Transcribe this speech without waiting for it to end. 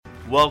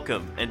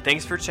Welcome, and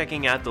thanks for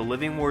checking out the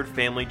Living Word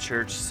Family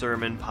Church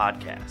Sermon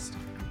Podcast.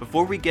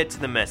 Before we get to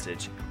the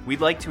message,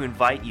 we'd like to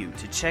invite you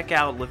to check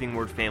out Living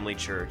Word Family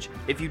Church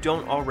if you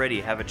don't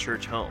already have a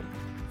church home.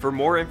 For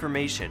more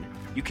information,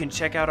 you can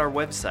check out our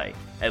website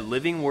at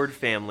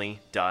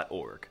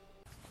livingwordfamily.org.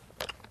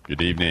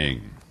 Good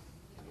evening.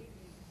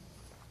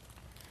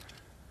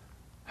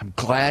 I'm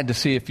glad to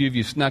see a few of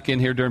you snuck in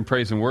here during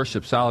praise and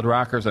worship. Solid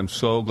Rockers, I'm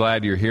so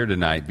glad you're here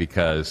tonight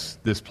because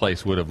this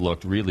place would have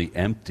looked really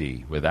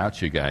empty without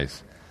you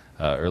guys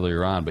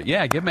earlier on. But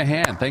yeah, give them a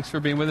hand. Thanks for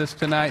being with us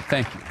tonight.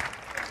 Thank you.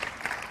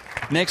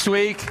 Next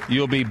week,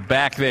 you'll be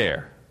back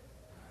there.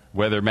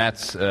 Whether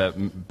Matt's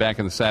back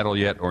in the saddle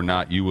yet or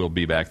not, you will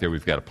be back there.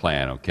 We've got a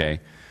plan, okay?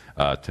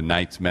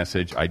 Tonight's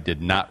message, I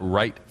did not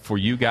write for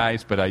you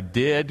guys, but I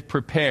did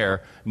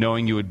prepare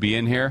knowing you would be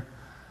in here.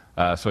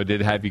 So I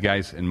did have you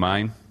guys in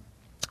mind.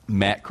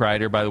 Matt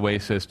Kreider, by the way,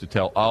 says to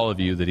tell all of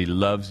you that he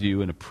loves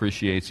you and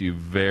appreciates you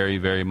very,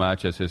 very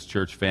much as his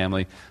church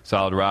family.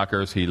 Solid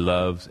Rockers, he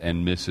loves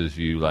and misses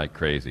you like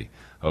crazy.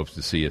 Hopes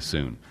to see you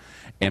soon.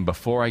 And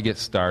before I get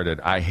started,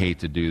 I hate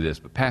to do this,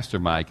 but Pastor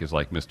Mike is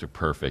like Mr.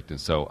 Perfect,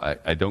 and so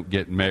I don't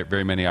get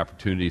very many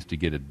opportunities to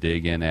get a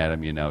dig in at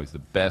him. You know, he's the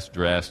best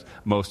dressed,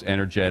 most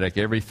energetic.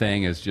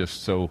 Everything is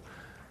just so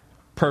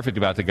perfect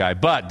about the guy.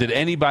 But did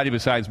anybody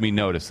besides me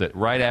notice that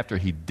right after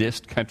he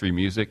dissed country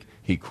music,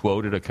 he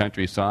quoted a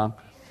country song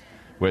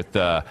with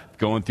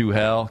going through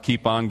hell,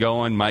 keep on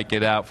going, might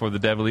get out before the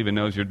devil even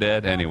knows you're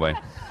dead? Anyway.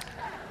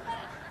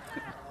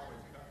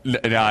 No,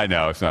 I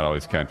know, it's not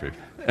always country.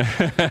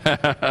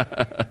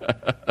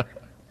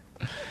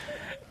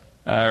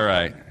 All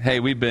right. Hey,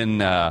 we've been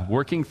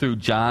working through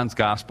John's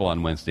Gospel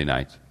on Wednesday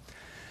nights.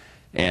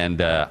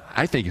 And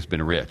I think it's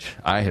been rich.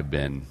 I've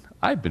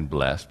been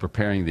blessed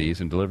preparing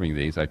these and delivering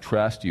these. I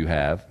trust you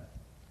have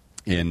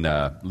in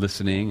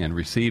listening and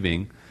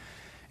receiving.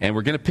 And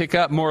we're going to pick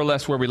up more or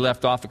less where we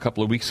left off a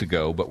couple of weeks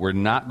ago, but we're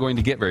not going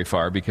to get very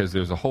far because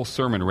there's a whole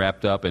sermon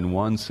wrapped up in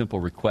one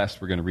simple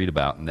request we're going to read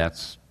about, and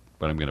that's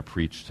what I'm going to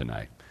preach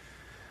tonight.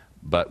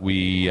 But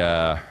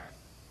I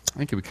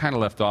think we kind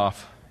of left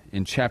off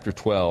in chapter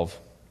 12,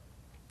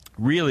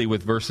 really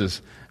with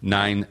verses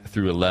 9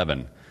 through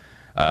 11.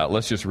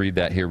 Let's just read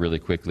that here really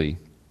quickly.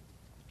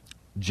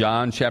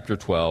 John chapter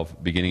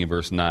 12, beginning in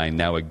verse 9.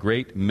 Now a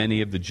great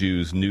many of the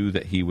Jews knew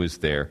that he was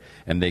there,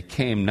 and they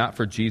came not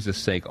for Jesus'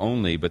 sake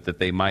only, but that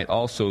they might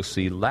also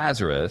see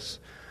Lazarus,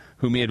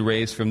 whom he had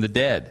raised from the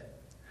dead.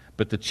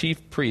 But the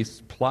chief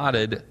priests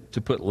plotted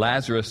to put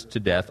Lazarus to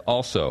death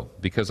also,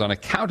 because on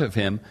account of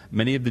him,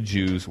 many of the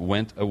Jews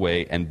went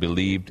away and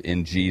believed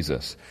in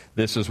Jesus.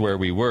 This is where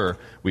we were.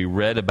 We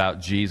read about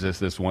Jesus,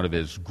 this is one of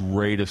his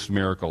greatest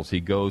miracles.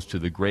 He goes to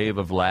the grave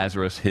of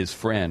Lazarus, his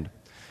friend.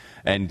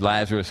 And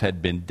Lazarus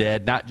had been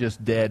dead, not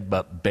just dead,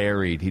 but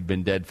buried. He'd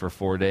been dead for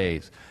 4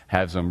 days.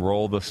 Has him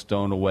roll the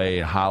stone away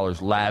and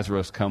hollers,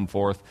 Lazarus, come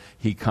forth.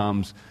 He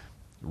comes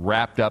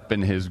wrapped up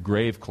in his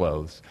grave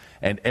clothes.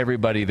 And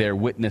everybody there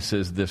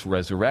witnesses this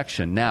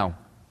resurrection. Now,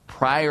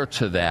 prior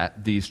to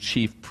that, these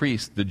chief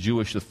priests, the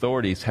Jewish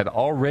authorities, had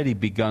already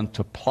begun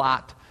to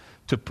plot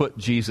to put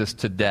Jesus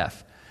to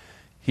death.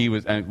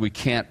 And we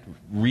can't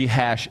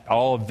rehash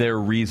all of their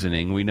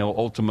reasoning. We know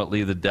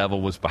ultimately the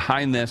devil was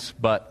behind this,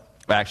 but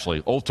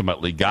actually,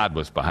 ultimately, God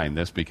was behind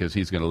this because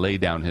he's going to lay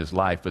down his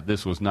life, but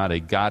this was not a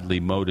godly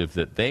motive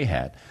that they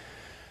had.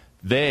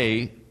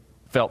 They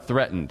felt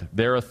threatened.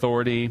 Their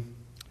authority,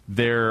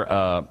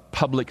 their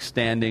public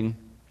standing,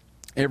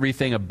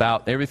 everything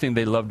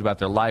they loved about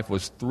their life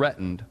was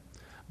threatened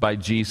by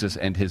Jesus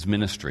and his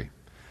ministry.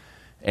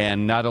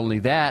 And not only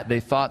that, they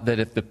thought that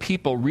if the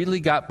people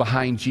really got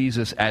behind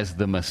Jesus as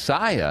the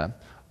Messiah,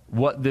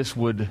 what this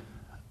would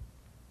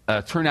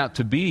turn out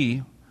to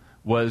be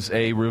was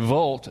a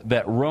revolt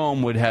that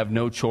Rome would have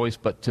no choice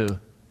but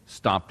to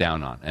stomp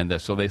down on. And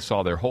so they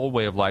saw their whole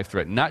way of life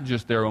threatened, not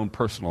just their own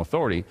personal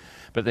authority,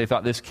 but they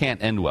thought this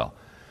can't end well.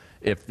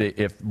 If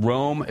the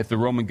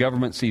Roman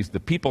government sees the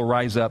people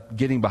rise up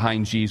getting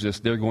behind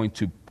Jesus, they're going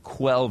to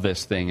quell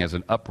this thing as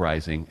an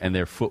uprising, and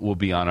their foot will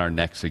be on our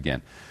necks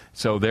again.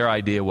 So their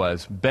idea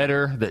was,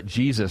 better that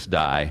Jesus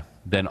die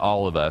than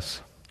all of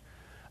us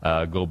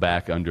go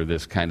back under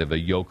this kind of a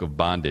yoke of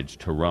bondage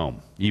to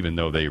Rome, even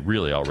though they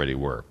really already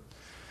were.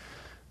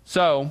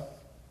 So,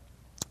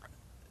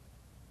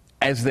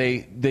 as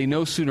they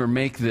no sooner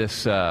make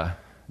this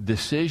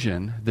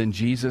decision than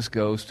Jesus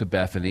goes to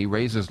Bethany,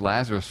 raises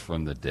Lazarus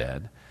from the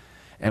dead,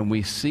 and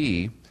we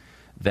see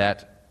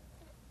that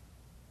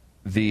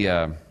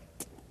the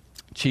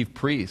chief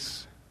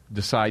priests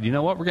decide, you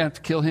know what, we're going to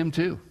have to kill him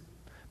too.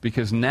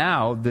 Because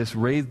now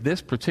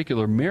this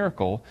particular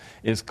miracle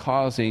is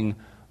causing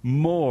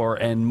more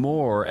and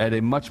more, at a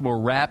much more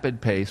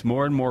rapid pace,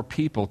 more and more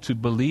people to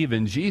believe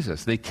in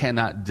Jesus. They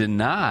cannot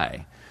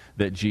deny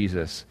that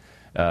Jesus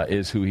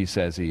is who he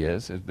says he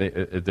is.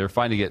 They're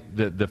finding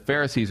it. The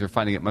Pharisees are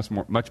finding it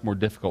much more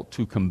difficult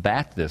to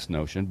combat this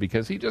notion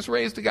because he just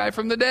raised a guy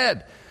from the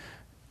dead.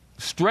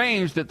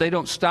 strange that they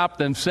don't stop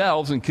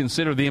themselves and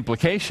consider the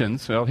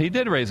implications. Well, he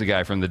did raise a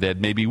guy from the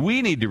dead. Maybe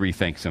we need to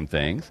rethink some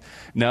things.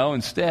 No,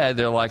 instead,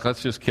 they're like,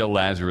 let's just kill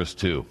Lazarus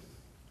too.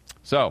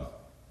 So,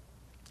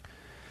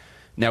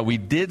 now we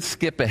did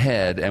skip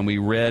ahead and we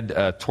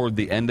read toward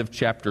the end of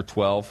chapter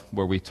 12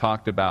 where we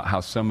talked about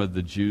how some of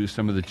the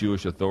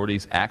Jewish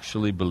authorities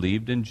actually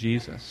believed in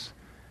Jesus,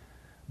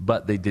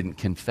 but they didn't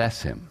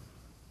confess him.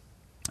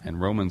 And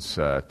Romans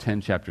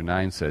 10, chapter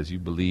 9 says, you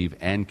believe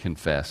and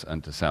confess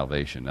unto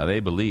salvation. Now, they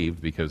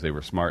believed because they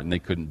were smart and they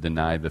couldn't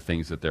deny the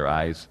things that their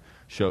eyes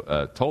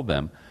told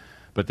them,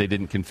 but they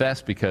didn't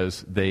confess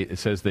because it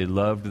says they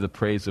loved the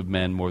praise of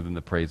men more than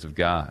the praise of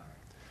God.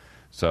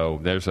 So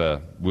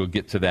we'll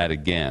get to that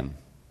again.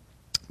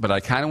 But I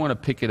kind of want to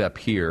pick it up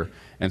here,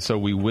 and so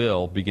we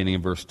will, beginning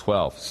in verse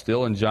 12.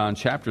 Still in John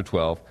chapter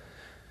 12,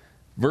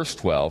 verse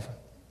 12,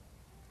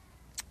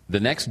 the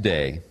next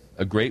day,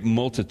 a great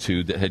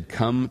multitude that had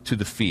come to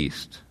the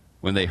feast,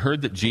 when they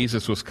heard that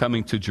Jesus was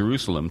coming to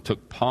Jerusalem,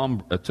 took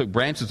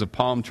branches of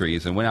palm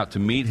trees and went out to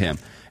meet him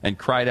and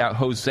cried out,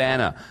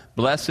 Hosanna!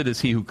 Blessed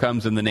is he who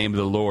comes in the name of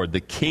the Lord, the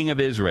King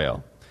of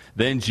Israel.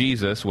 Then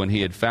Jesus, when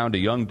he had found a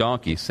young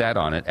donkey, sat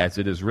on it, as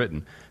it is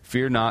written,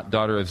 Fear not,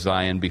 daughter of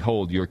Zion,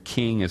 behold, your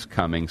king is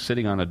coming,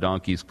 sitting on a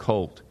donkey's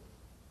colt.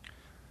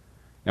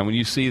 Now, when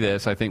you see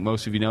this, I think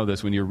most of you know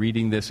this, when you're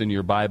reading this in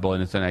your Bible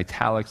and it's in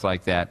italics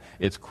like that,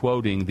 it's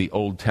quoting the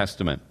Old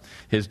Testament.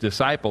 His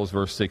disciples,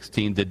 verse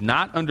 16, did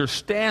not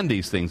understand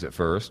these things at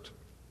first,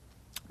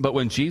 but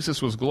when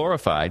Jesus was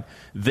glorified,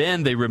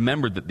 then they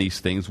remembered that these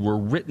things were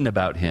written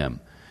about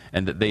him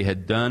and that they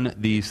had done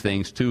these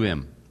things to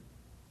him.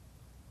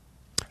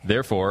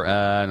 Therefore,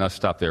 and I'll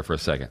stop there for a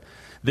second.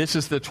 This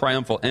is the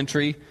triumphal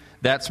entry.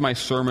 That's my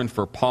sermon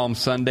for Palm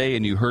Sunday,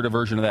 and you heard a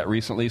version of that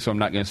recently, so I'm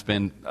not going to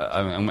spend.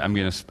 I'm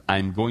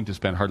going to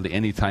spend hardly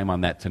any time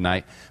on that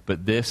tonight.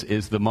 But this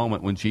is the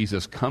moment when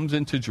Jesus comes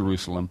into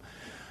Jerusalem,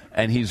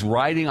 and he's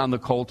riding on the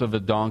colt of a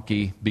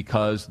donkey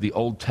because the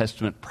Old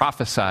Testament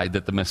prophesied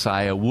that the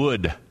Messiah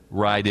would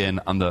ride in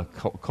on the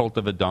colt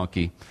of a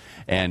donkey.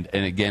 And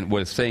again,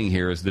 what it's saying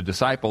here is the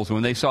disciples,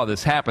 when they saw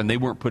this happen, they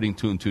weren't putting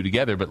two and two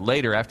together. But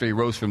later, after he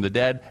rose from the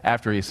dead,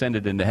 after he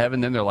ascended into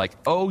heaven, then they're like,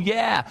 oh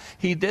yeah,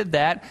 he did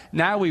that.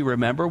 Now we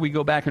remember. We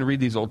go back and read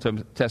these Old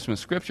Testament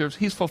scriptures.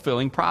 He's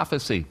fulfilling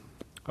prophecy.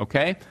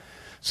 Okay?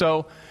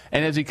 So,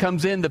 and as he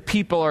comes in, the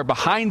people are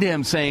behind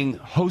him saying,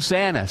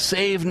 Hosanna,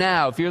 save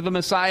now. If you're the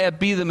Messiah,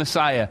 be the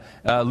Messiah.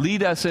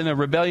 Lead us in a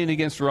rebellion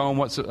against Rome.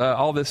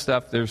 All this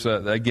stuff. There's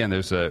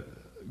a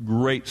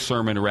great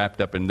sermon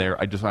wrapped up in there.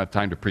 I just don't have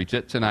time to preach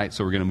it tonight,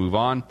 so we're going to move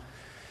on.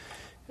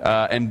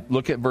 And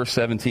look at verse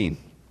 17.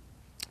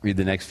 Read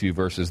the next few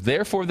verses.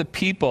 Therefore the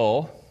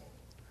people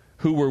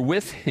who were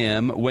with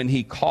him when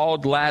he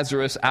called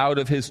Lazarus out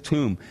of his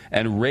tomb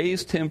and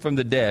raised him from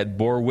the dead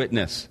bore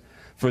witness.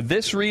 For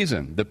this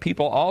reason, the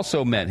people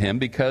also met him,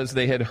 because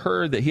they had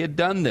heard that he had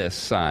done this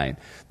sign.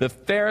 The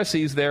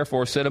Pharisees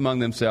therefore said among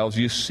themselves,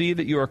 You see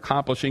that you are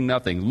accomplishing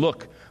nothing.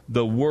 Look,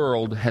 the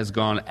world has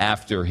gone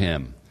after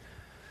him.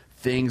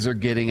 Things are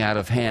getting out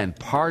of hand.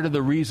 Part of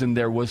the reason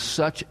there was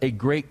such a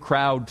great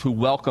crowd to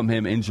welcome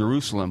him in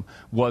Jerusalem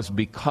was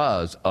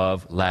because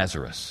of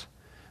Lazarus.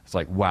 It's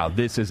like, wow,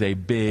 this is a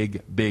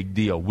big, big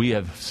deal. We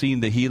have seen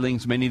the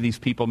healings. Many of these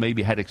people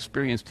maybe had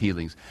experienced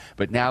healings,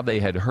 but now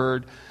they had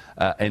heard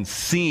and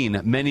seen,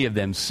 many of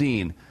them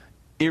seen,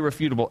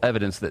 irrefutable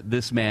evidence that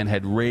this man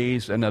had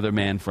raised another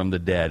man from the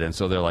dead. And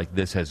so they're like,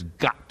 this has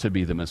got to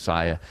be the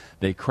Messiah.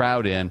 They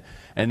crowd in,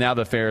 and now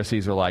the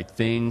Pharisees are like,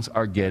 things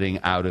are getting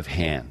out of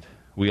hand.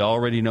 We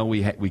already know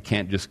we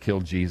can't just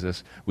kill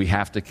Jesus. We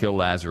have to kill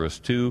Lazarus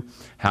too.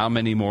 How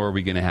many more are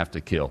we going to have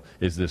to kill?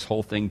 Is this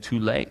whole thing too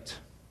late?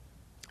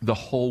 The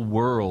whole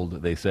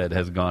world, they said,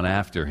 has gone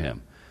after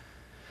him.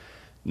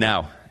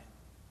 Now,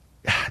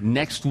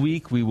 next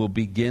week we will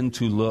begin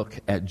to look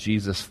at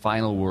Jesus'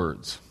 final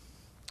words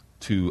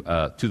to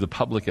the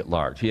public at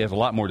large. He has a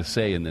lot more to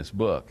say in this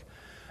book,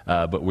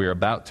 but we're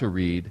about to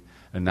read,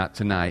 and not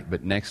tonight,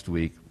 but next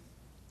week,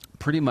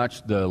 pretty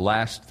much the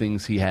last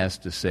things he has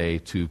to say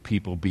to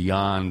people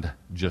beyond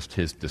just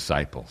his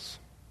disciples.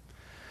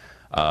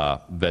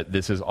 That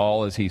this is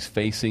all as he's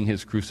facing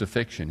his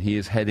crucifixion. He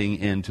is heading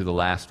into the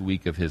last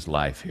week of his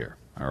life here,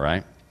 all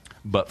right?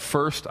 But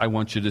first, I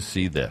want you to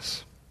see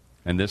this,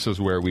 and this is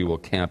where we will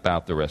camp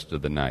out the rest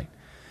of the night.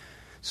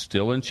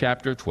 Still in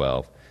chapter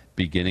 12,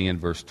 beginning in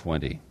verse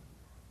 20.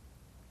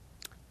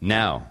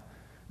 Now,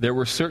 there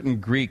were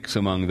certain Greeks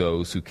among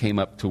those who came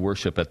up to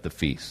worship at the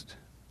feast.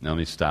 Now, let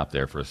me stop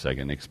there for a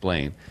second and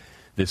explain.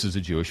 This is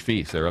a Jewish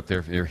feast. They're up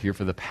there, they're here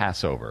for the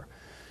Passover.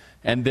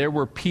 And there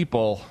were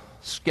people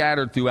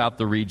scattered throughout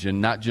the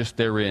region, not just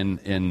there in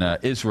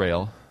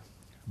Israel,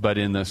 but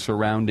in the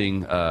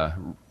surrounding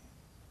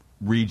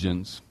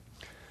regions,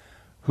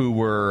 who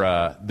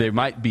were, there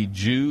might be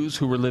Jews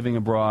who were living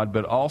abroad,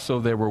 but also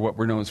there were what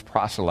were known as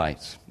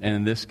proselytes. And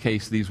in this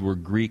case, these were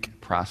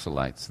Greek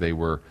proselytes. They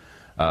were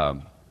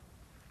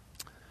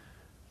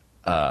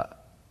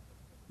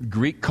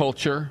Greek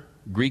culture,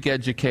 Greek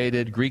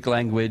educated, Greek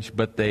language,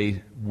 but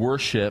they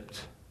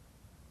worshipped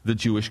the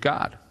Jewish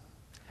God.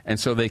 And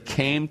so they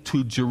came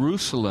to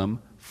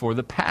Jerusalem for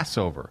the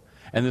Passover.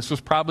 And this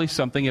was probably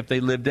something, if they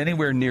lived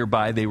anywhere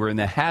nearby, they were in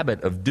the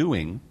habit of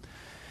doing.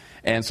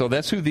 And so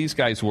that's who these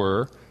guys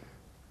were.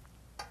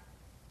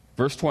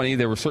 Verse 20,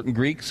 there were certain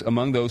Greeks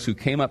among those who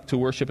came up to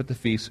worship at the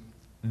feast.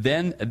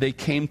 Then they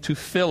came to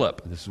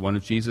Philip. This is one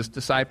of Jesus'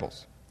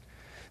 disciples.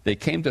 They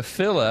came to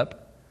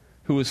Philip,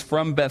 who was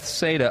from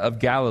Bethsaida of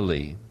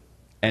Galilee,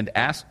 and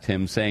asked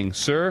him, saying,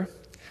 Sir,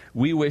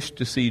 we wish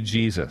to see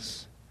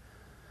Jesus.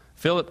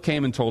 Philip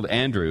came and told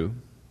Andrew,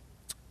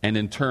 and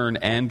in turn,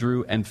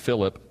 Andrew and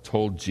Philip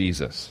told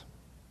Jesus.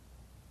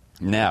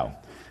 Now,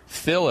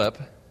 Philip,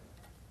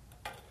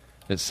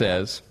 it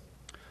says,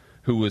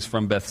 who was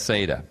from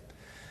Bethsaida.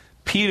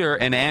 Peter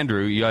and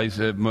Andrew, you guys,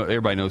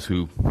 everybody knows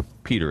who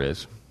Peter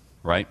is,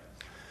 right?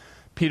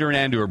 Peter and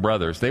Andrew are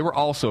brothers. They were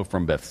also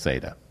from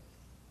Bethsaida.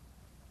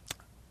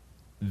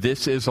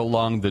 This is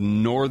along the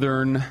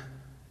northern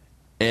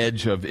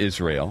edge of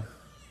Israel,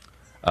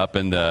 up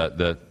in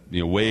the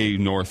way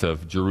north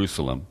of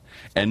Jerusalem.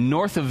 And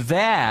north of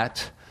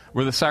that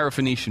were the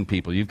Syrophoenician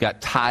people. You've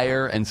got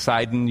Tyre and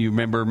Sidon. You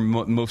remember,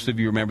 most of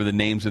you remember the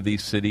names of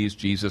these cities.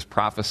 Jesus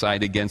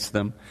prophesied against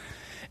them.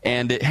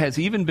 And it has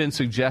even been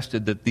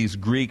suggested that these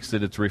Greeks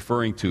that it's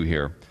referring to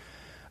here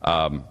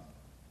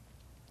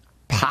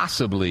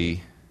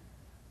possibly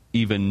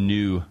even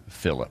knew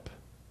Philip.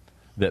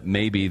 That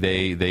maybe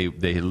they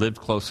lived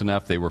close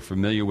enough, they were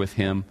familiar with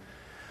him,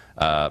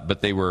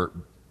 but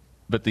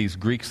these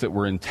Greeks that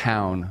were in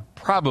town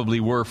probably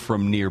were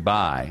from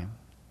nearby,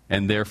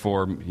 and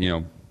therefore,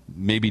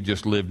 maybe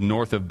just lived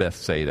north of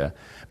Bethsaida.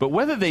 But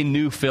whether they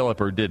knew Philip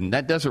or didn't,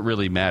 that doesn't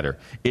really matter.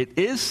 It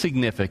is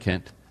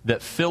significant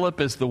that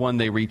Philip is the one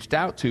they reached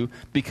out to,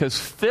 because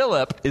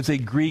Philip is a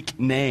Greek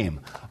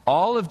name.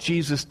 All of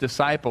Jesus'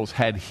 disciples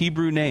had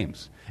Hebrew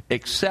names,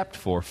 except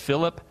for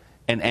Philip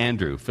and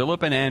Andrew.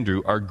 Philip and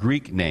Andrew are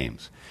Greek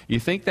names.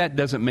 You think that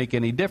doesn't make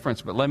any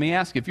difference, but let me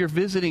ask you, if you're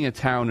visiting a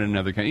town in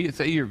another country,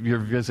 say you're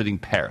visiting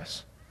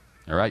Paris,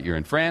 all right, you're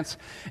in France,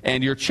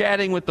 and you're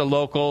chatting with the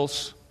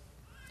locals,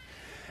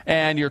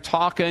 and you're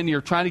talking,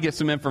 you're trying to get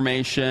some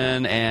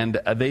information,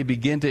 and they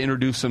begin to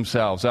introduce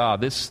themselves.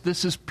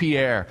 This is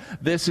Pierre,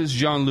 this is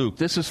Jean-Luc,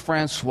 this is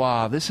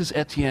Francois, this is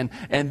Etienne,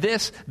 and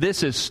this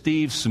is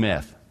Steve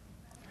Smith.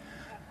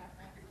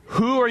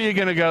 Who are you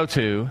going to go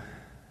to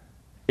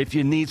if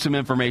you need some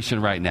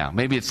information right now?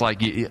 Maybe it's like,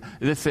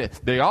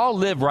 they all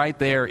live right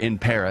there in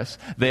Paris.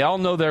 They all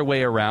know their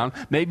way around.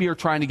 Maybe you're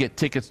trying to get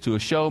tickets to a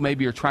show.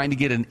 Maybe you're trying to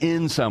get an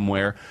inn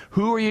somewhere.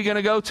 Who are you going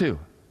to go to?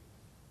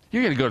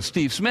 You're going to go to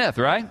Steve Smith,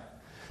 right?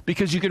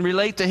 Because you can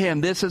relate to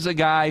him. This is a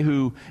guy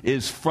who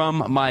is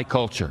from my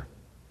culture.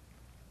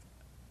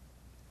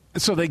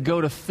 So they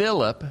go to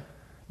Philip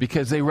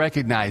because they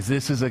recognize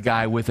this is a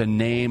guy with a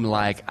name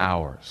like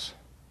ours.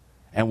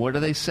 And what do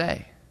they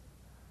say?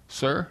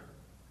 Sir,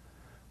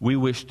 we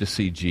wish to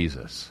see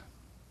Jesus.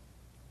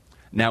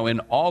 Now,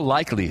 in all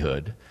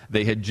likelihood,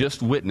 they had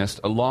just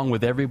witnessed, along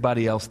with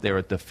everybody else there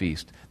at the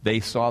feast, they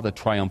saw the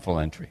triumphal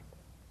entry.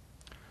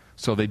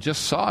 So they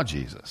just saw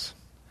Jesus.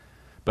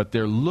 But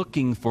they're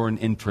looking for an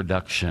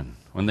introduction.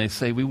 When they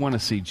say, we want to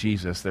see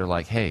Jesus, they're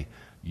like, hey,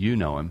 you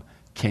know him.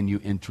 Can you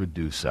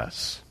introduce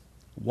us?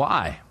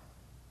 Why?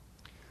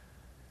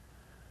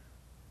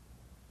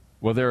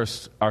 Well, there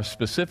are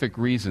specific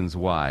reasons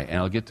why, and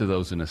I'll get to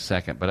those in a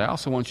second. But I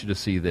also want you to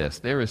see this.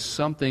 There is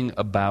something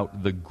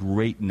about the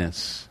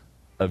greatness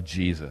of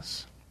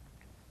Jesus.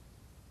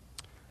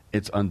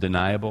 It's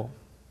undeniable.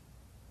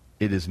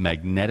 It is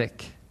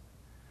magnetic.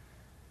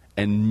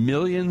 And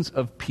millions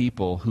of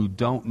people who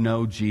don't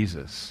know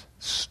Jesus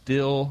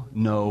still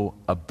know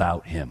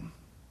about him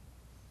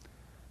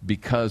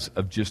because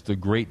of just the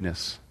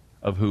greatness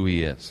of who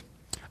he is.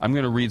 I'm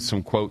going to read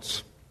some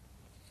quotes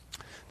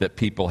that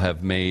people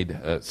have made,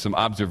 some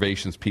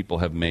observations people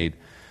have made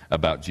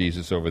about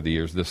Jesus over the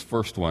years. This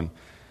first one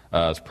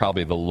is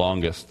probably the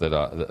longest that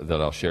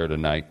I'll share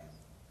tonight.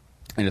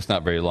 And it's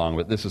not very long,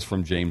 but this is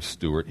from James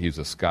Stewart. He's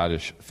a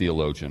Scottish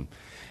theologian.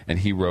 And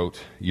he wrote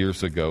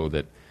years ago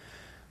that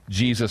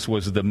Jesus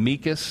was the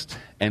meekest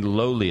and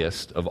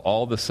lowliest of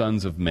all the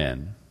sons of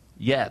men,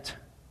 yet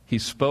he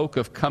spoke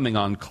of coming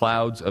on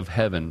clouds of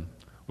heaven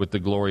with the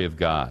glory of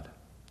God.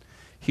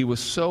 He was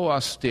so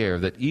austere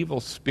that evil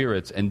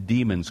spirits and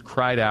demons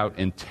cried out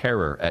in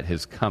terror at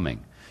his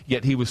coming.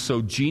 Yet he was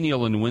so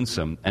genial and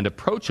winsome and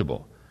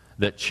approachable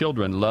that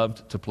children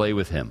loved to play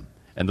with him,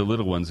 and the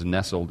little ones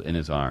nestled in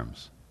his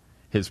arms.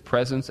 His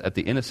presence at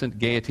the innocent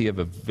gaiety of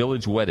a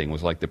village wedding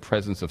was like the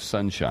presence of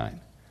sunshine.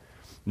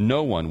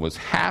 No one was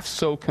half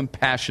so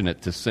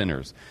compassionate to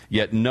sinners,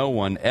 yet no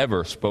one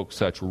ever spoke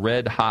such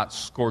red-hot,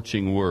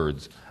 scorching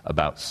words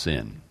about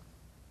sin.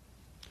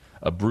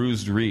 A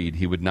bruised reed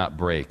he would not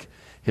break.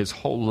 His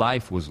whole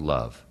life was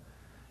love.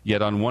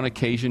 Yet on one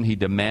occasion he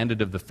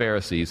demanded of the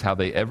Pharisees how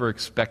they ever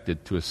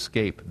expected to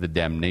escape the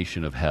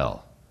damnation of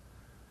hell.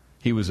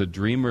 He was a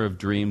dreamer of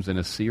dreams and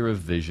a seer of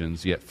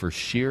visions, yet for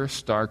sheer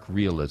stark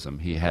realism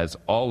he has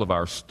all of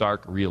our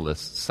stark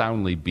realists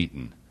soundly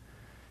beaten.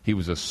 He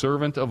was a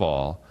servant of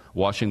all,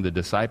 washing the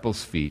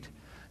disciples' feet,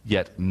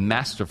 yet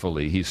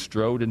masterfully he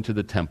strode into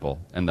the temple,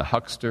 and the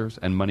hucksters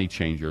and money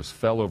changers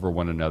fell over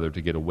one another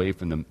to get away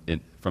from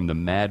the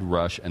mad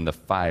rush and the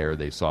fire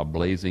they saw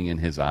blazing in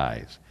his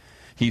eyes.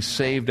 He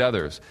saved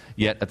others,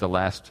 yet at the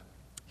last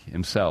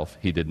himself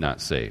he did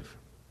not save.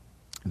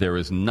 There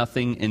is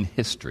nothing in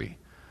history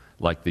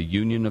like the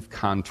union of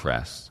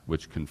contrasts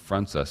which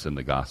confronts us in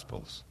the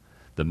Gospels.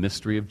 The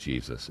mystery of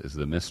Jesus is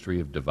the mystery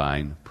of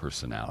divine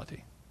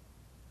personality.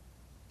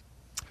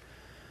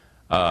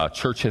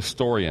 Church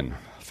historian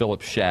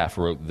Philip Schaff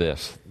wrote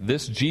this: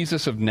 "This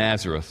Jesus of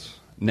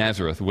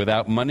Nazareth,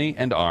 without money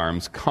and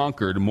arms,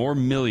 conquered more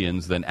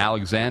millions than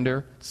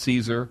Alexander,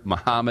 Caesar,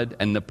 Muhammad,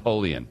 and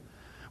Napoleon.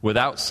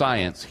 Without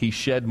science, he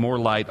shed more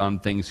light on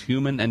things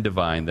human and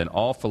divine than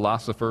all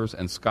philosophers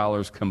and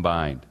scholars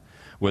combined.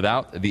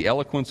 Without the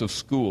eloquence of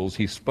schools,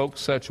 he spoke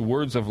such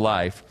words of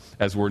life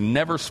as were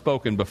never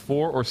spoken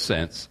before or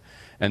since,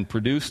 and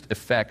produced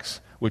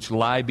effects which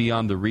lie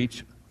beyond the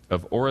reach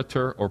of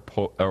orator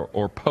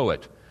or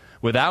poet.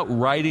 Without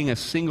writing a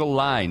single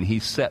line, he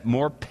set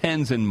more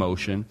pens in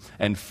motion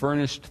and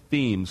furnished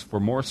themes for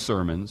more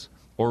sermons,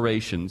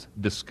 orations,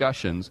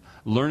 discussions,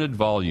 learned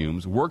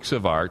volumes, works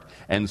of art,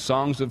 and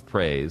songs of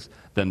praise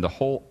than the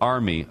whole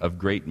army of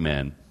great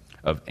men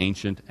of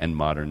ancient and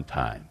modern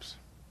times."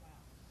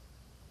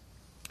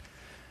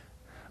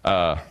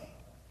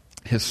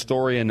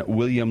 Historian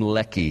William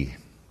Lecky.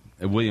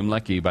 William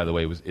Lecky, by the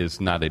way,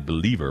 was not a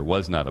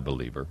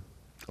believer,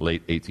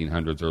 late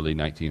 1800s, early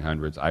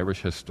 1900s,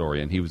 Irish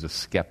historian. He was a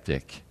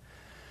skeptic,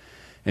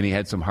 and he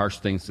had some harsh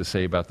things to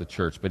say about the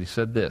church, but he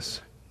said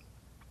this: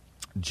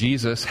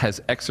 "Jesus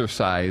has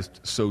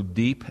exercised so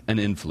deep an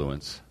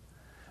influence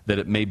that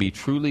it may be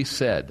truly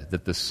said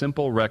that the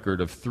simple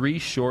record of 3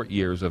 short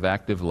years of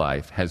active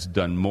life has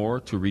done more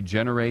to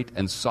regenerate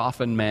and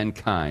soften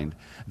mankind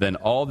than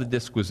all the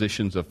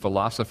disquisitions of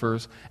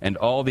philosophers and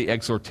all the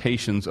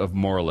exhortations of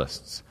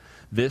moralists.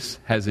 This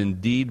has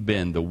indeed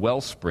been the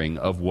wellspring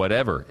of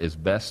whatever is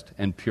best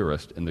and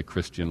purest in the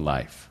Christian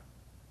life."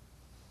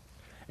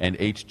 And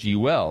H.G.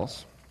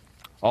 Wells,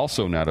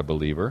 also not a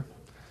believer,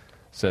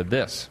 said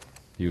this.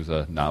 He was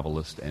a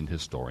novelist and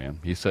historian.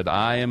 He said,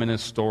 "I am an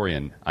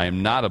historian. I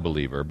am not a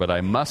believer, but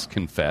I must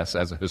confess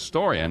as a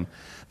historian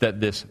that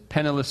this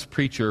penniless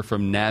preacher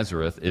from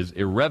Nazareth is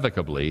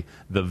irrevocably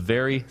the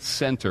very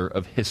center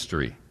of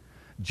history.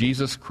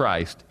 Jesus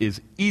Christ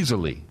is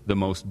easily the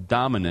most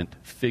dominant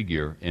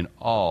figure in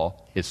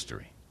all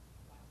history."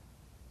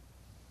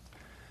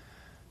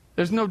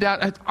 There's no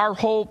doubt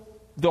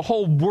the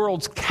whole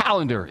world's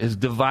calendar is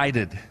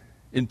divided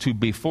into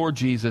before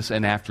Jesus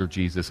and after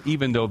Jesus,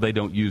 even though they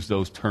don't use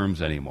those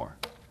terms anymore.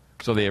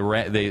 So they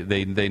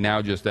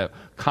now just have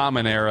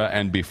common era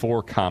and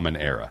before common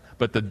era.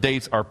 But the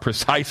dates are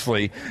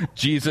precisely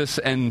Jesus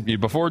and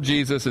before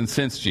Jesus and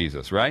since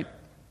Jesus, right?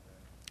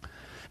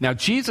 Now,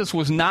 Jesus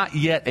was not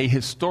yet a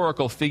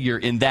historical figure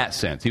in that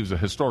sense. He was a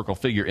historical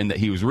figure in that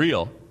he was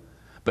real,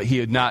 but he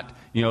had not,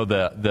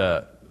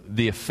 the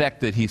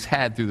effect that he's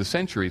had through the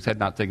centuries had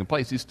not taken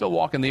place. He's still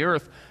walking the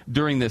earth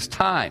during this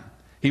time.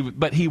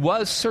 But he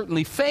was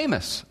certainly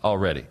famous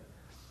already.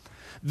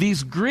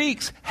 These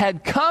Greeks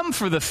had come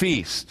for the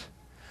feast,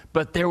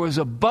 but there was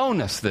a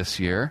bonus this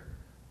year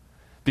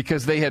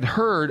because they had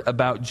heard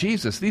about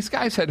Jesus. These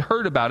guys had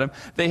heard about him.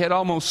 They had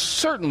almost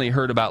certainly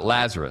heard about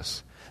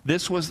Lazarus.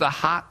 This was the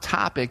hot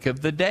topic of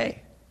the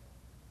day.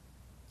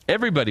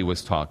 Everybody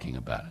was talking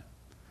about it.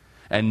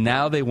 And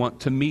now they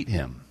want to meet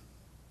him.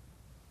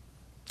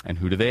 And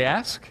who do they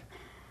ask?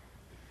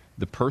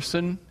 The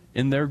person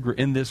in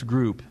this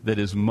group that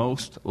is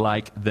most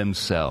like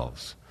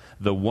themselves.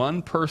 The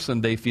one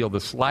person they feel the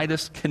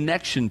slightest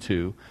connection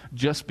to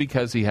just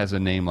because he has a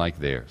name like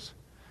theirs.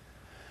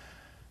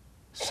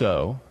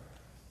 So,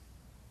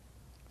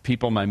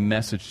 people, my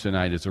message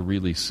tonight is a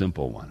really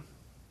simple one.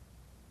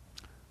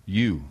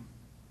 You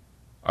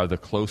are the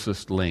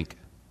closest link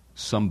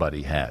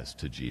somebody has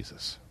to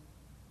Jesus.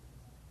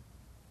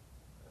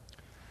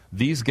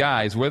 These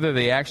guys, whether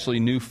they actually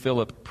knew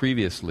Philip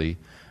previously,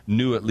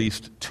 knew at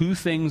least 2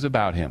 things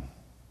about him.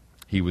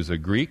 He was a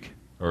Greek,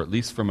 or at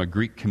least from a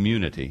Greek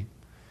community,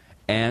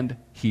 and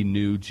he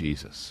knew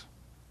Jesus.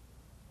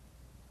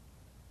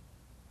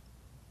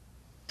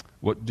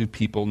 What do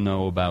people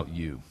know about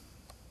you?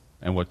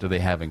 And what do they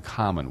have in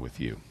common with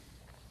you?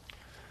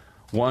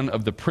 One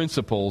of the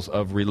principles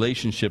of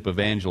relationship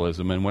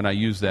evangelism, and when I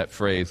use that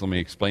phrase, let me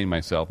explain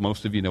myself.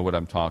 Most of you know what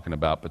I'm talking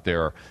about, but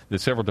there's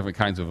several different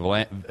kinds of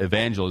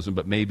evangelism,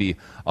 but maybe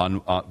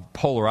on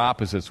polar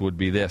opposites would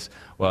be this.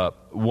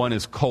 One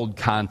is cold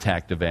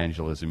contact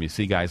evangelism. You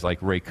see guys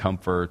like Ray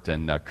Comfort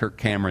and Kirk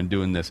Cameron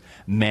doing this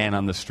man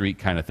on the street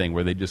kind of thing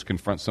where they just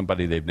confront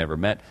somebody they've never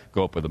met,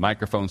 go up with a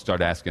microphone, start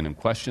asking them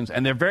questions,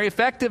 and they're very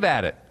effective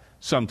at it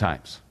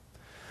sometimes.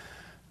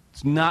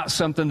 It's not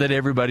something that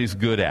everybody's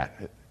good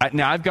at.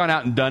 Now, I've gone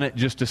out and done it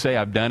just to say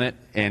I've done it,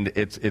 and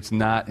it's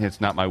not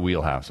my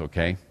wheelhouse,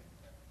 okay?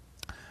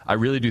 I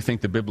really do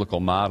think the biblical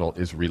model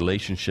is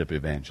relationship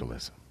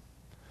evangelism.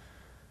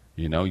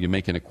 You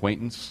make an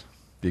acquaintance,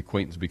 the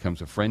acquaintance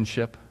becomes a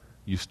friendship,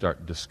 you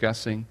start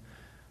discussing.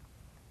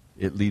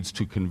 It leads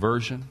to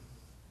conversion,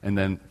 and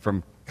then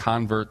from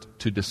convert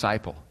to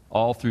disciple,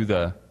 all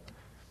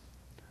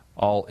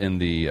in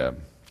the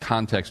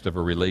context of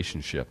a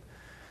relationship.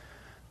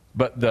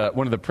 But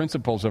one of the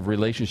principles of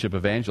relationship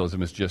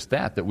evangelism is just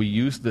that we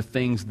use the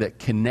things that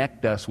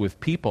connect us with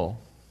people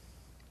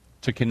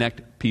to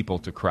connect people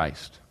to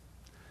Christ.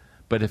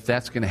 But if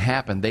that's going to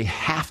happen, they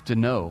have to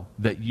know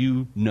that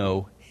you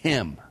know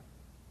Him.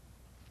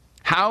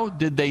 How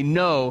did they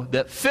know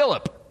that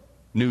Philip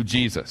knew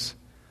Jesus?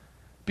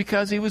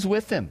 Because he was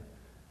with him.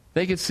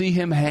 They could see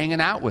him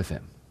hanging out with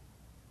him.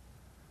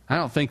 I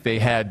don't think they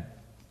had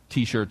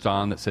T-shirts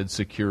on that said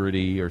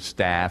security or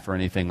staff or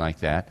anything like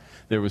that.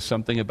 There was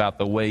something about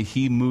the way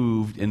he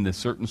moved in the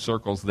certain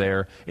circles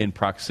there in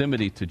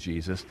proximity to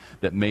Jesus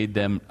that made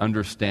them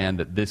understand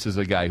that this is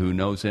a guy who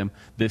knows him.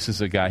 This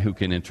is a guy who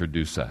can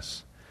introduce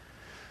us.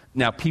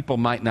 Now, people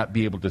might not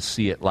be able to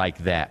see it like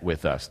that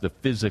with us. The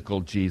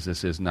physical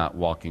Jesus is not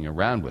walking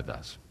around with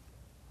us.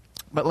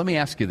 But let me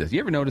ask you this. You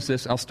ever notice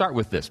this? I'll start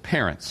with this.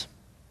 Parents.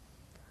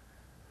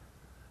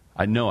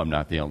 I know I'm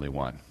not the only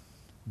one.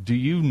 Do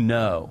you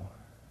know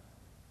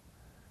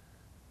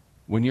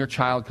when your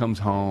child comes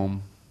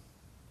home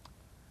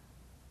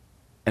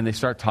and they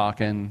start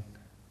talking,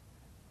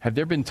 have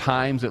there been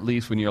times at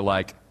least when you're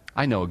like,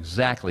 I know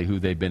exactly who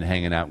they've been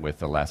hanging out with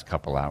the last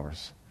couple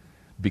hours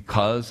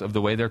because of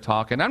the way they're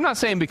talking? I'm not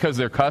saying because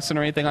they're cussing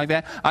or anything like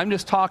that. I'm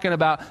just talking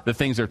about the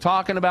things they're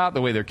talking about,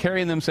 the way they're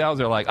carrying themselves.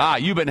 They're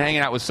like, you've been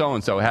hanging out with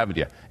so-and-so, haven't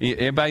you?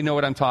 Anybody know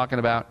what I'm talking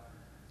about?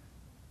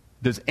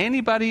 Does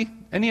any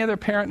other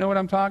parent know what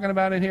I'm talking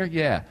about in here?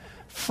 Yeah.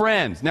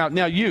 Friends.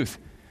 Now youth,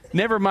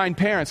 never mind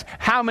parents.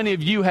 How many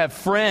of you have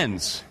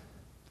friends?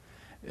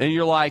 And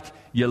you're like,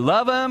 you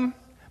love them,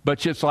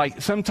 but it's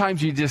like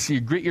sometimes you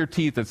grit your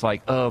teeth. It's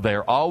like,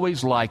 they're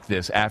always like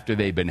this after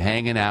they've been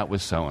hanging out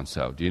with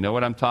so-and-so. Do you know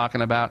what I'm talking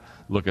about?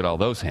 Look at all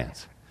those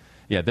hands.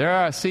 Yeah, there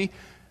are. See,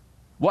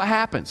 what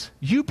happens?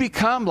 You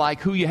become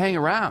like who you hang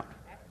around,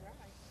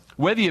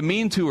 whether you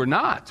mean to or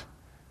not.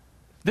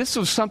 This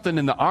was something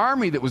in the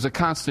Army that was a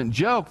constant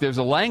joke. There's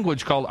a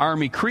language called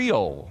Army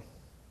Creole,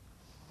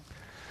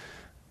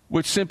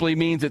 which simply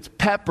means it's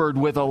peppered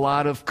with a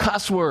lot of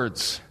cuss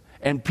words.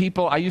 And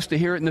people, I used to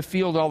hear it in the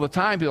field all the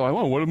time. People are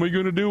like, what am I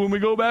going to do when we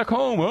go back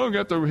home? I've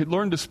got to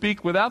learn to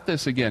speak without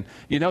this again.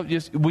 You know,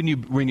 just when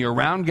you're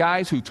around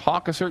guys who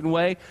talk a certain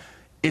way,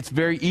 it's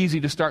very easy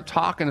to start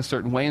talking a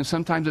certain way, and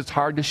sometimes it's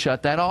hard to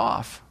shut that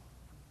off.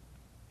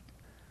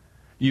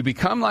 You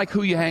become like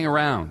who you hang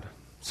around.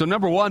 So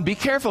number one, be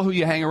careful who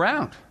you hang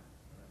around.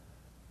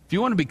 If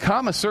you want to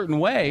become a certain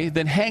way,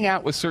 then hang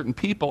out with certain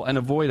people and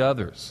avoid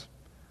others.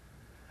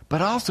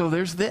 But also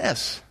there's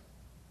this.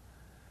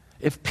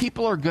 If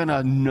people are going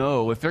to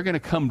know, if they're going to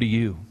come to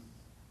you,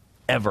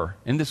 ever,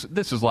 and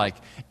this is like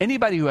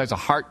anybody who has a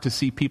heart to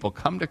see people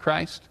come to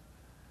Christ,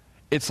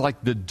 it's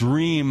like the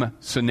dream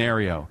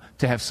scenario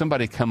to have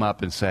somebody come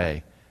up and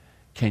say,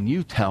 can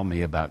you tell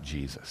me about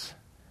Jesus?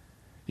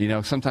 You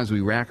know, sometimes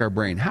we rack our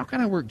brain. How can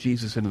I work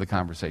Jesus into the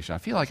conversation? I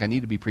feel like I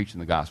need to be preaching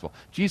the gospel.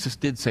 Jesus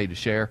did say to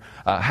share.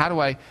 How do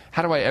I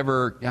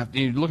ever,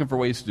 you're looking for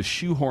ways to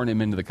shoehorn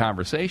him into the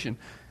conversation.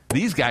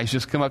 These guys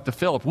just come up to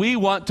Philip. We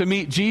want to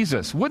meet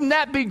Jesus. Wouldn't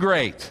that be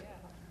great?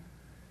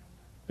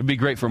 It'd be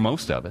great for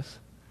most of us.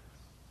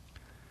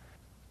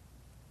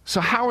 So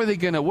how are they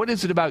going to, what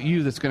is it about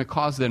you that's going to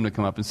cause them to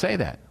come up and say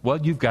that? Well,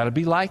 you've got to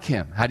be like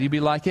him. How do you be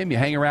like him? You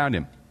hang around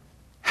him.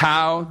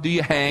 How do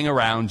you hang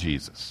around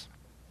Jesus?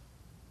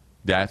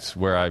 That's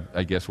where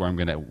I guess where I'm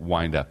going to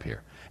wind up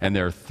here. And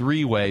there are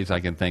three ways I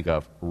can think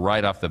of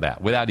right off the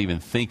bat without even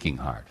thinking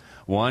hard.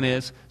 One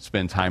is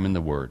spend time in the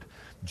Word.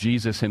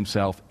 Jesus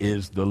himself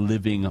is the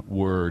living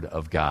Word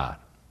of God.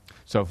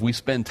 So if we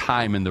spend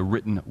time in the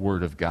written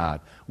Word of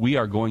God, we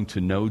are going to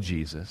know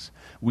Jesus.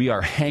 We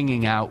are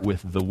hanging out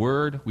with the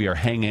Word. We are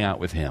hanging out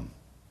with him.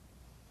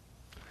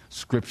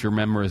 Scripture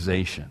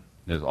memorization.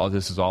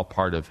 This is all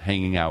part of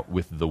hanging out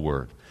with the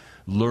Word.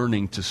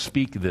 Learning to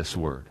speak this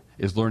Word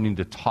is learning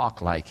to talk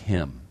like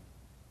him.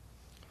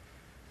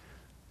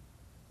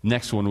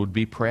 Next one would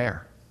be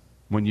prayer.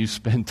 When you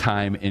spend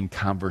time in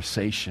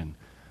conversation,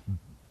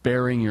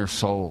 bearing your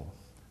soul,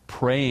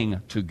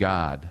 praying to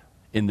God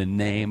in the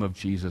name of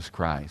Jesus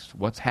Christ.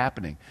 What's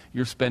happening?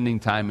 You're spending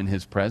time in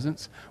his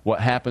presence.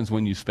 What happens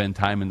when you spend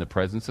time in the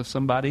presence of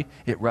somebody?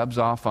 It rubs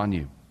off on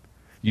you.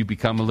 You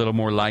become a little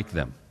more like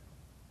them.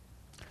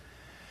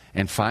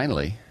 And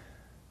finally,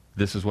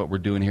 this is what we're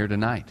doing here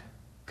tonight.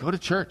 Go to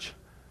church.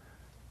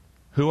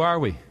 Who are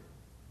we?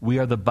 We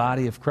are the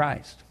body of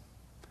Christ.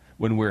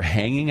 When we're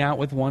hanging out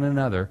with one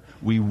another,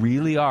 we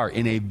really are,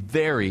 in a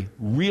very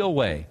real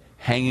way,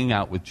 hanging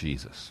out with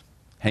Jesus,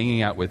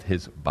 hanging out with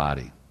his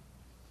body.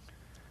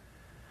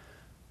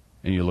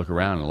 And you look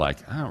around and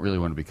like, I don't really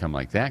want to become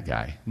like that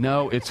guy.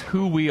 No, it's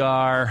who we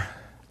are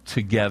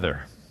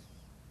together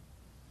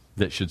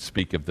that should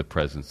speak of the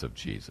presence of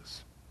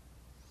Jesus.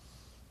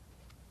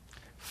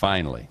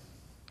 Finally,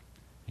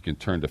 you can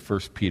turn to 1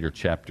 Peter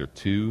chapter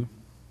 2.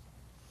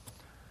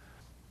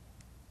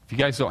 If you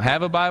guys don't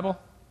have a Bible,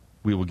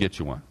 we will get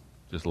you one.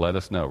 Just let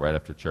us know right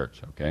after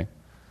church, okay?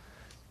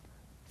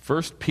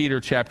 1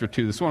 Peter chapter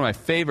 2. This is one of my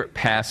favorite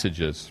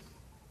passages.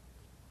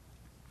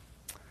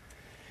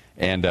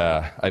 And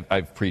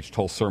I've preached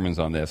whole sermons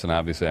on this, and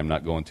obviously I'm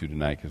not going to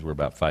tonight because we're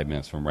about 5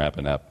 minutes from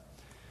wrapping up.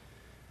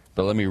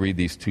 But let me read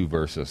these 2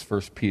 verses.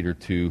 1 Peter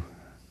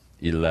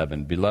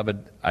 2:11.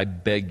 Beloved, I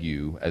beg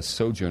you, as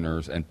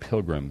sojourners and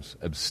pilgrims,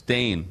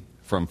 abstain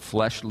from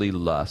fleshly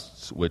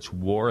lusts which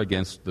war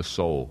against the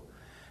soul,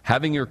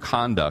 having your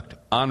conduct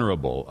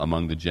honorable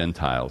among the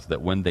Gentiles,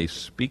 that when they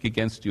speak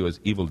against you as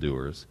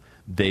evildoers,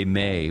 they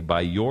may,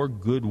 by your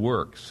good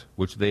works,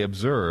 which they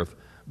observe,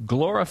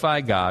 glorify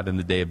God in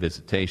the day of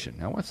visitation.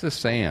 Now, what's this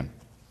saying?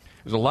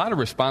 There's a lot of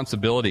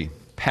responsibility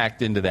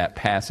packed into that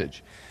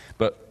passage.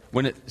 But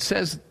when it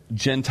says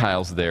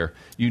Gentiles there,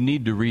 you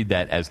need to read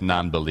that as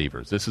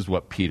non-believers. This is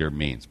what Peter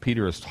means.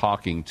 Peter is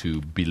talking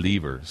to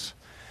believers,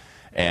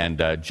 and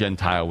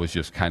Gentile was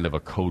just kind of a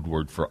code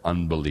word for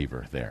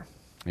unbeliever there.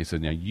 He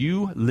said, now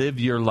you live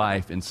your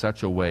life in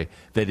such a way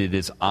that it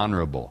is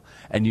honorable.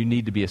 And you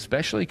need to be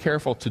especially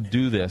careful to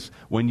do this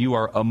when you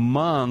are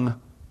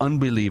among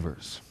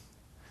unbelievers,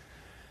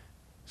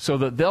 so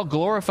that they'll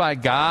glorify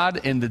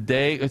God in the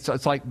day.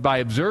 It's like by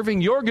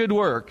observing your good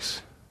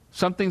works,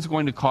 something's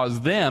going to cause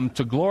them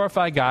to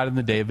glorify God in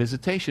the day of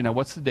visitation. Now,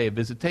 what's the day of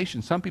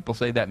visitation? Some people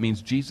say that means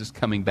Jesus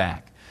coming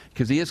back,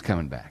 because he is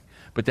coming back.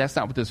 But that's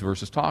not what this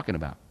verse is talking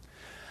about.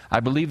 I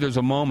believe there's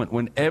a moment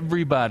when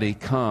everybody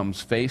comes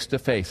face to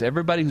face.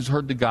 Everybody who's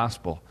heard the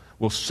gospel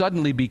will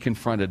suddenly be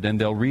confronted, and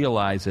they'll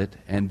realize it,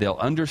 and they'll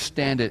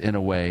understand it in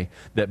a way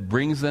that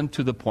brings them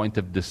to the point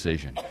of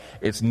decision.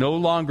 It's no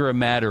longer a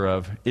matter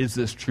of, is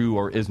this true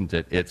or isn't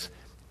it?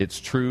 It's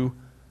true.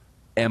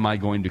 Am I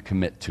going to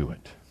commit to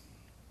it?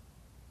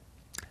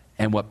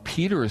 And what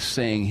Peter is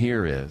saying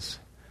here is,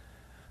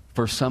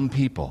 for some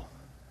people,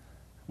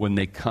 when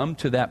they come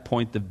to that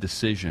point of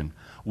decision,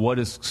 what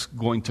is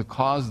going to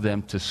cause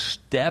them to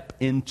step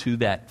into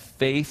that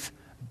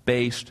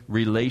faith-based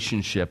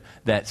relationship,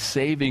 that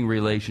saving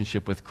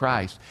relationship with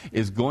Christ,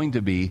 is going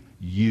to be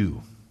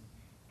you.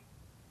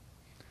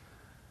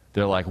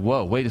 They're like,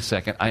 whoa, wait a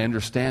second, I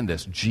understand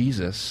this.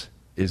 Jesus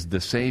is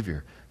the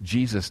Savior.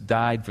 Jesus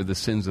died for the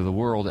sins of the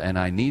world, and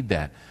I need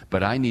that.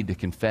 But I need to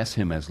confess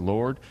him as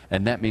Lord,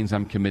 and that means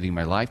I'm committing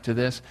my life to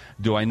this.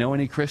 Do I know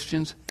any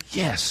Christians?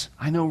 Yes,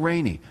 I know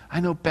Rainey. I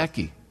know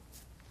Becky.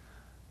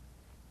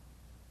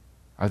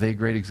 Are they a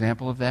great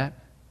example of that?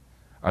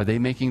 Are they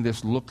making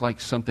this look like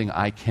something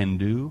I can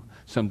do,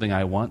 something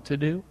I want to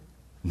do?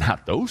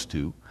 Not those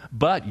two,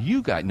 but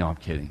you guys. No, I'm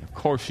kidding. Of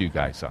course you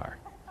guys are.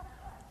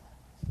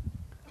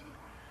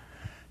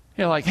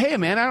 You're like, hey,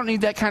 man, I don't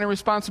need that kind of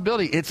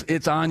responsibility.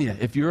 It's on you.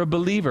 If you're a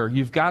believer,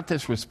 you've got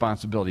this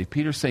responsibility.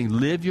 Peter's saying,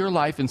 live your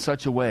life in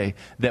such a way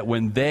that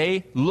when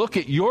they look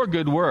at your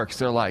good works,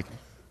 they're like,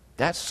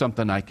 that's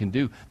something I can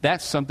do.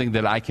 That's something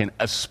that I can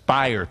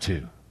aspire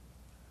to.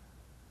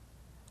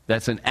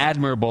 That's an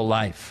admirable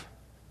life.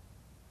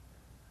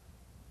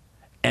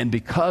 And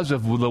because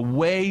of the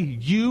way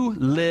you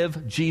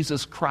live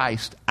Jesus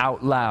Christ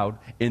out loud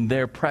in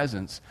their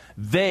presence,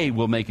 they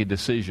will make a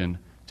decision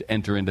to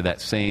enter into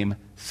that same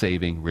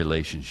saving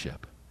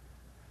relationship.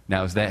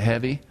 Now, is that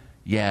heavy?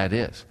 Yeah, it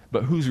is.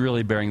 But who's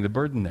really bearing the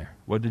burden there?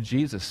 What did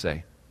Jesus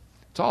say?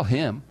 It's all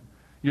him.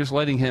 You're just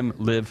letting him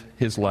live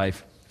his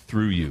life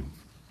through you.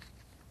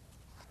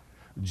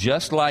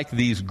 Just like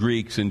these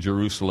Greeks in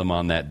Jerusalem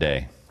on that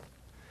day,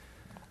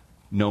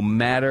 no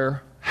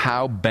matter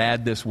how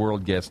bad this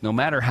world gets, no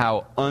matter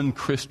how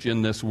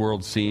unchristian this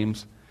world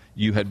seems,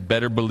 you had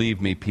better believe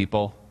me,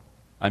 people.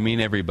 I mean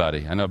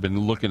everybody. I know I've been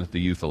looking at the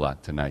youth a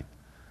lot tonight.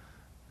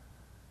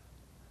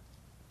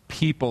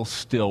 People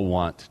still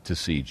want to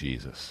see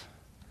Jesus.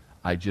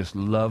 I just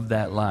love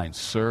that line.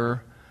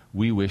 Sir,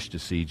 we wish to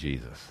see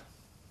Jesus.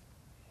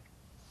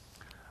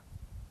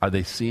 Are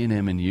they seeing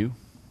him in you?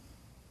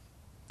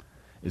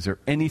 Is there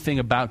anything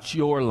about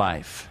your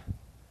life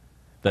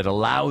that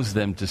allows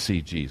them to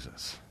see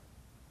Jesus?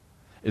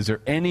 Is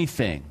there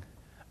anything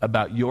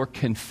about your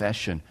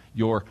confession,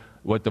 your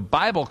what the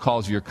Bible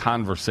calls your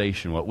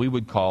conversation, what we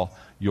would call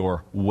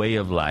your way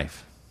of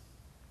life,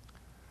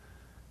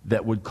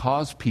 that would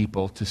cause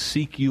people to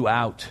seek you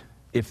out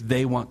if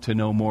they want to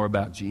know more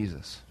about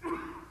Jesus?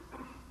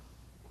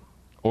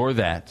 Or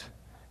that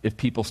if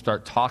people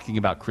start talking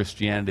about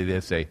Christianity, they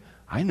say,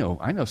 I know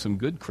some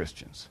good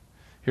Christians.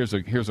 Here's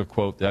a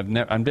quote that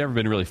I've never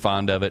been really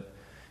fond of it,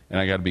 and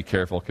I got to be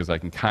careful because I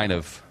could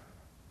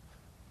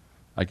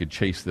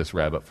chase this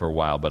rabbit for a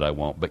while, but I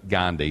won't. But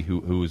Gandhi,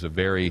 who is a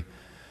very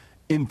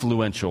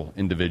influential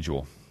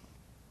individual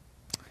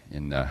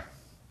in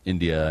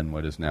India and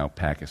what is now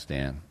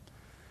Pakistan,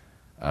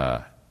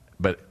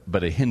 but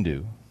a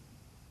Hindu.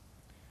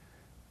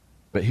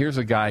 But here's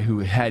a guy who,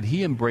 had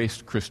he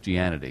embraced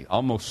Christianity,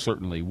 almost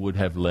certainly would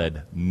have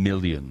led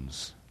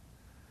millions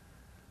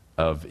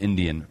of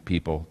Indian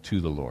people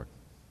to the Lord.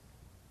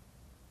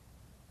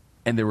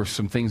 And there were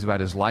some things about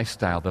his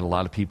lifestyle that a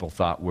lot of people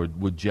thought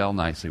would gel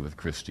nicely with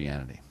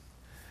Christianity.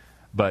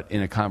 But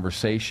in a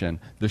conversation,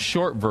 the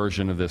short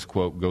version of this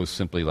quote goes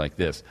simply like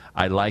this: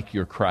 I like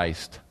your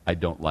Christ, I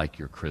don't like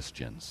your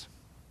Christians.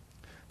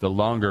 The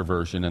longer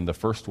version, and the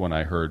first one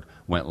I heard,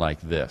 went like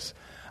this: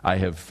 I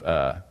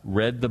have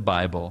read the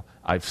Bible,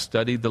 I've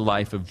studied the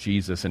life of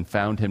Jesus and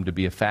found him to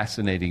be a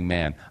fascinating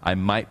man. I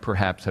might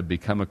perhaps have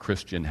become a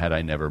Christian had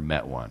I never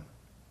met one.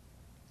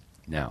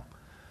 Now,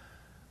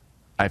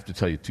 I have to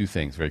tell you two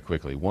things very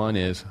quickly. One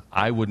is,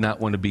 I would not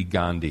want to be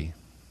Gandhi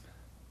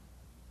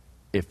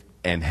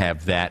and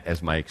have that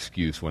as my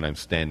excuse when I'm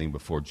standing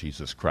before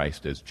Jesus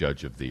Christ as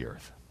judge of the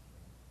earth.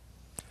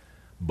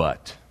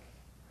 But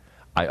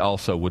I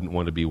also wouldn't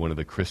want to be one of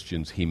the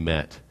Christians he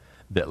met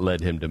that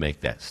led him to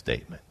make that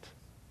statement.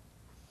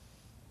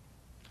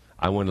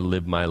 I want to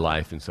live my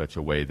life in such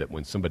a way that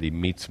when somebody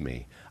meets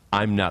me,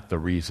 I'm not the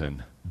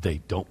reason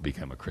they don't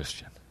become a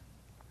Christian.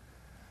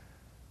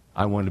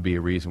 I want to be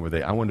a reason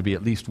where I want to be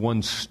at least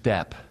one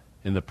step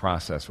in the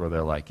process where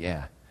they're like,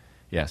 yeah,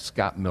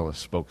 Scott Millis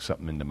spoke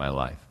something into my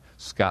life.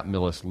 Scott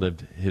Millis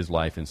lived his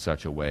life in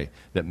such a way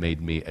that made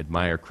me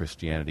admire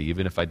Christianity,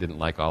 even if I didn't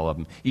like all of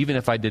them. Even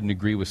if I didn't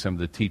agree with some of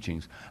the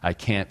teachings, I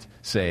can't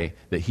say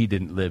that he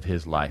didn't live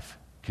his life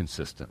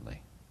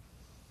consistently.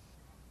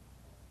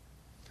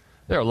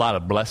 There are a lot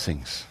of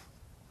blessings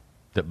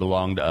that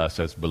belong to us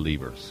as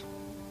believers.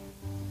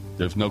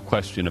 There's no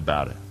question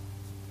about it.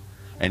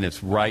 And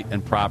it's right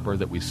and proper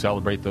that we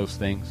celebrate those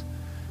things.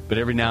 But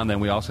every now and then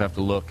we also have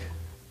to look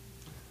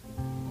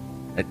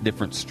at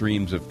different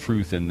streams of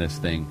truth in this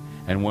thing.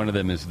 And one of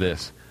them is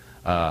this.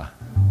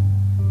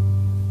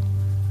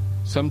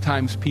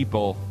 Sometimes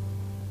people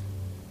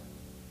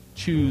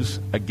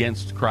choose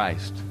against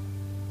Christ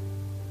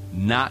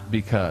not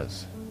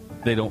because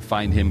they don't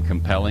find him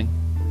compelling,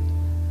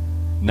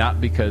 not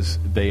because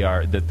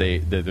that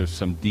there's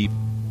some deep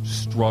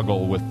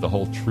struggle with the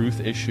whole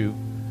truth issue,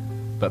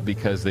 but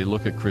because they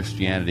look at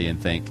Christianity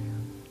and think,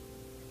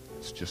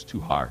 it's just too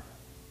hard.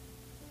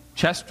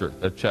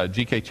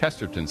 G.K.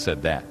 Chesterton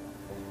said that.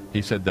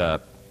 He said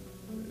the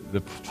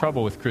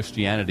trouble with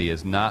Christianity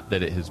is not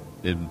that it has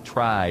been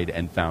tried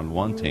and found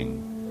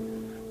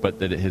wanting, but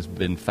that it has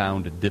been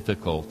found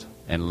difficult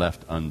and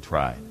left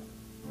untried.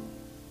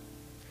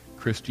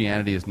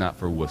 Christianity is not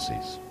for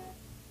wussies.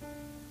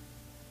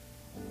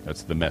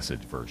 That's the Message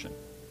version.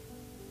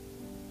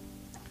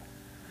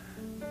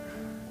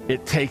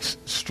 It takes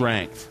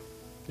strength.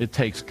 It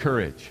takes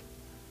courage.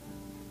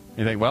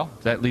 You think, well,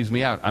 that leaves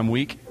me out. I'm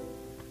weak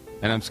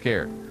and I'm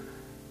scared.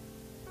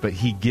 But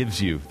he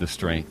gives you the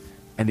strength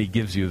and he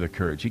gives you the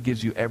courage. He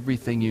gives you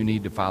everything you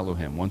need to follow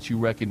him. Once you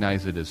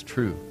recognize it as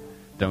true,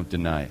 don't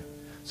deny it.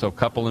 So a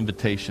couple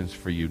invitations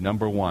for you.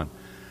 Number one,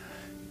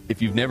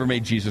 if you've never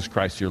made Jesus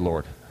Christ your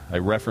Lord, I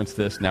reference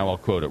this, now I'll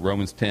quote it.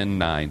 Romans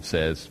 10:9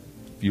 says,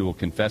 if you will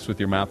confess with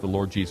your mouth the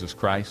Lord Jesus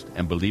Christ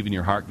and believe in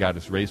your heart God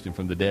has raised him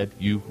from the dead,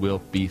 you will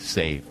be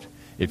saved.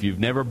 If you've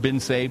never been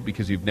saved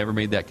because you've never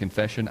made that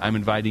confession, I'm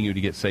inviting you to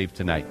get saved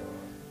tonight.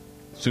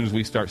 As soon as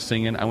we start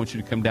singing, I want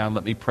you to come down and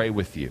let me pray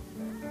with you.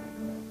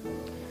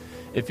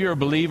 If you're a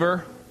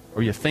believer,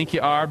 or you think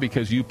you are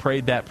because you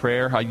prayed that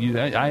prayer,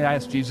 I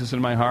asked Jesus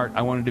in my heart,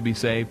 I wanted to be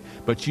saved,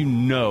 but you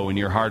know in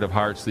your heart of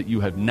hearts that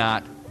you have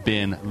not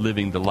been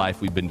living the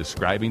life we've been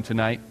describing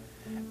tonight,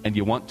 and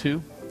you want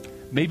to,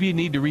 maybe you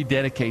need to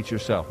rededicate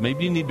yourself.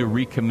 Maybe you need to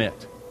recommit.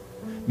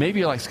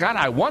 Maybe you're like, Scott,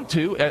 I want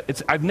to.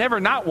 I've never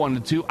not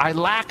wanted to. I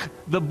lack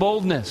the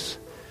boldness.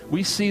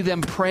 We see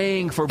them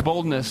praying for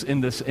boldness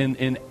in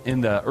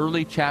the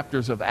early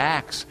chapters of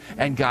Acts,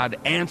 and God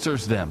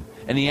answers them.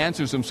 And he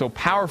answers them so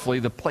powerfully,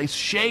 the place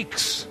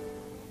shakes.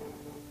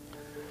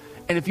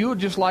 And if you would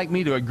just like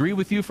me to agree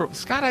with you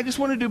Scott, I just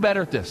want to do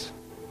better at this.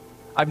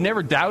 I've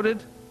never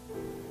doubted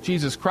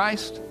Jesus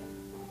Christ.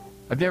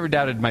 I've never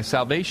doubted my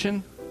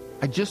salvation.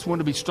 I just want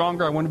to be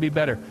stronger. I want to be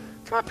better.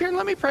 Come up here and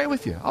let me pray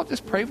with you. I'll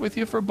just pray with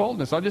you for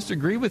boldness. I'll just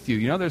agree with you.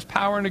 You know, there's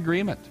power in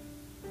agreement.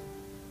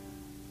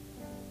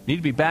 You need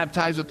to be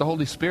baptized with the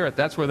Holy Spirit.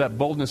 That's where that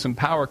boldness and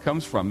power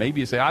comes from. Maybe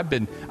you say, I've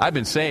been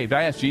saved.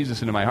 I asked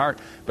Jesus into my heart,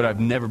 but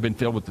I've never been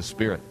filled with the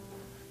Spirit.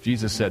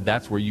 Jesus said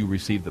that's where you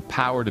receive the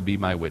power to be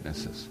my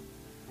witnesses.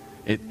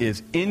 It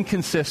is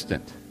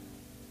inconsistent,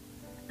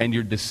 and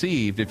you're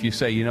deceived if you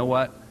say, you know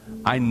what?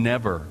 I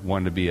never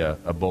want to be a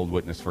bold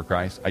witness for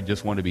Christ. I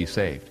just want to be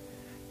saved.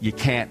 You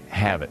can't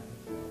have it.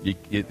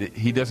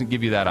 He doesn't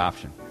give you that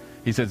option.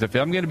 He says, if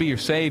I'm going to be your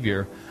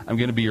Savior, I'm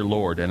going to be your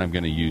Lord, and I'm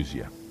going to use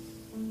you.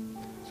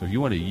 So if you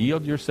want to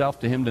yield yourself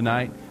to him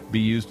tonight,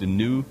 be used in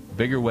new,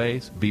 bigger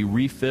ways, be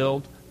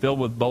refilled, filled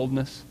with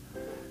boldness,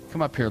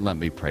 come up here and let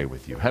me pray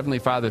with you. Heavenly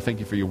Father, thank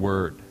you for your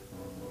word.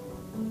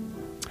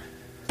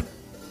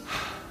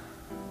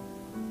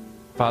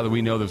 Father,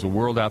 we know there's a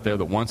world out there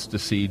that wants to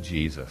see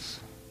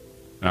Jesus.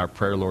 And our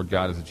prayer, Lord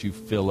God, is that you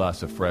fill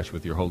us afresh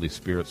with your Holy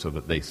Spirit so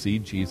that they see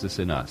Jesus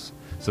in us.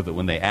 So that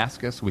when they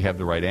ask us, we have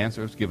the right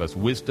answers. Give us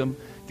wisdom,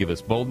 give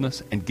us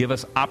boldness, and give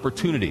us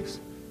opportunities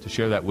to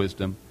share that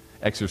wisdom,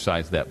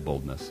 exercise that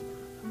boldness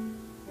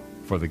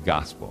for the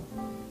gospel.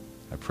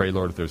 I pray,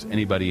 Lord, if there's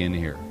anybody in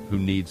here who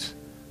needs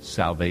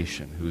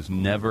salvation, who has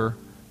never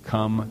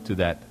come to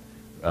that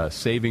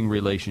saving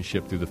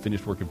relationship through the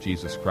finished work of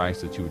Jesus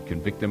Christ, that you would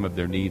convict them of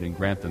their need and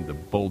grant them the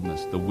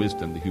boldness, the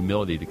wisdom, the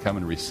humility to come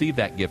and receive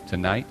that gift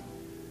tonight.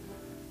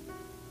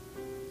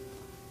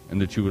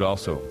 And that you would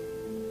also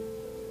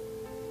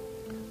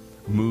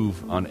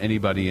move on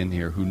anybody in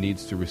here who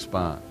needs to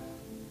respond,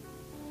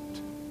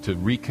 to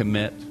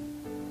recommit,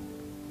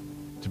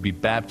 to be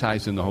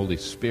baptized in the Holy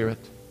Spirit,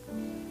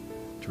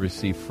 to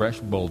receive fresh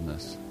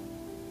boldness.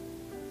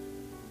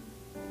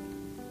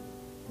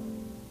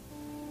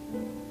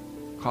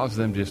 Cause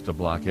them just to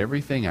block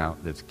everything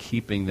out that's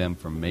keeping them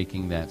from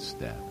making that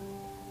step.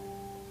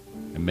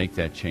 And make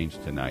that change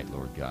tonight,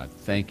 Lord God.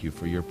 Thank you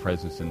for your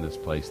presence in this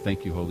place.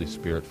 Thank you, Holy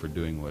Spirit, for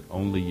doing what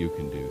only you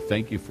can do.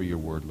 Thank you for your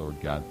word,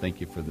 Lord God. Thank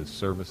you for this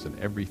service and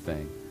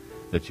everything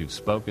that you've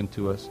spoken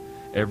to us,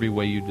 every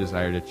way you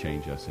desire to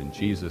change us. In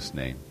Jesus'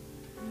 name,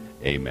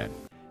 amen.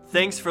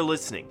 Thanks for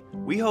listening.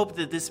 We hope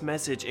that this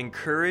message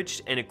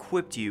encouraged and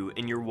equipped you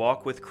in your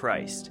walk with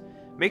Christ.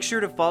 Make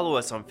sure to follow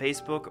us on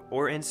Facebook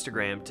or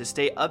Instagram to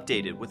stay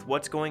updated with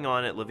what's going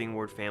on at Living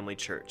Word Family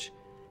Church.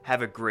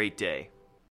 Have a great day.